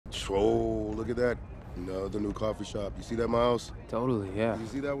Oh, look at that. Another new coffee shop. You see that, Miles? Totally, yeah. You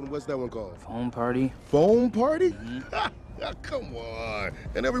see that one? What's that one called? Foam party. Foam party? Come on.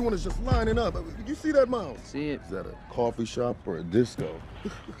 And everyone is just lining up. You see that, Miles? See it. Is that a coffee shop or a disco?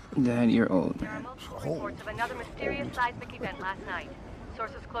 Dad, you're old. There are multiple reports of another mysterious seismic event last night.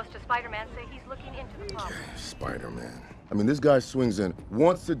 Sources close to Spider-Man say he's looking into the problem. Spider-Man. I mean, this guy swings in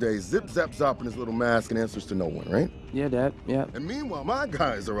once a day, zip, zap, zop in his little mask and answers to no one, right? Yeah, Dad, yeah. And meanwhile, my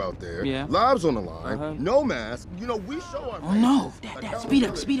guys are out there, Yeah. lives on the line, no mask. You know, we show our Oh, no. Dad,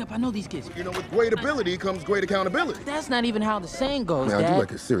 speed up. I know these kids. You know, with great ability comes great accountability. That's not even how the saying goes, Man, Dad. I do like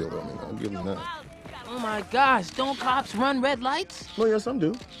his cereal, though. I mean, I'll give him that. Oh, my gosh. Don't cops run red lights? Well, yeah, some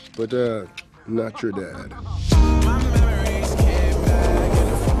do. But, not your dad. My memories came back in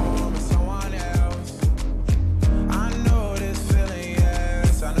the form of someone else. I know this feeling,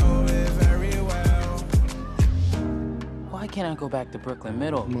 yes, I know it very well. Why can't I go back to Brooklyn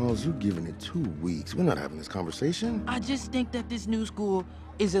Middle? Miles, you're giving it 2 weeks. We're not having this conversation. I just think that this new school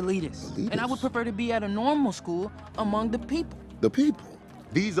is elitist. Elitist? And I would prefer to be at a normal school among the people. The people.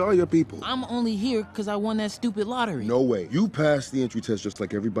 These are your people. I'm only here because I won that stupid lottery. No way. You passed the entry test just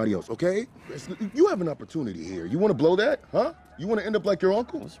like everybody else, okay? You have an opportunity here. You want to blow that, huh? You want to end up like your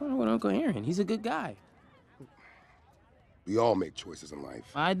uncle? What's wrong with Uncle Aaron? He's a good guy. We all make choices in life.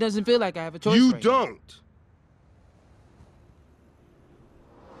 It doesn't feel like I have a choice You right now. don't.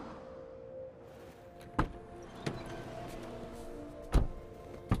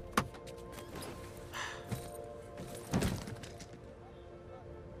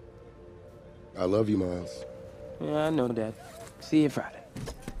 I love you, Miles. Yeah, I know, Dad. See you Friday.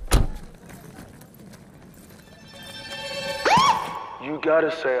 You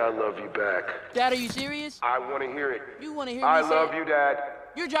gotta say I love you back. Dad, are you serious? I want to hear it. You want to hear me I say love it? you, Dad.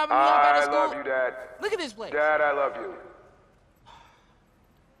 You're dropping me off at school? I love you, Dad. Look at this place. Dad, I love you.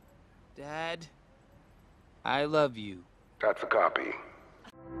 Dad, I love you. That's a copy.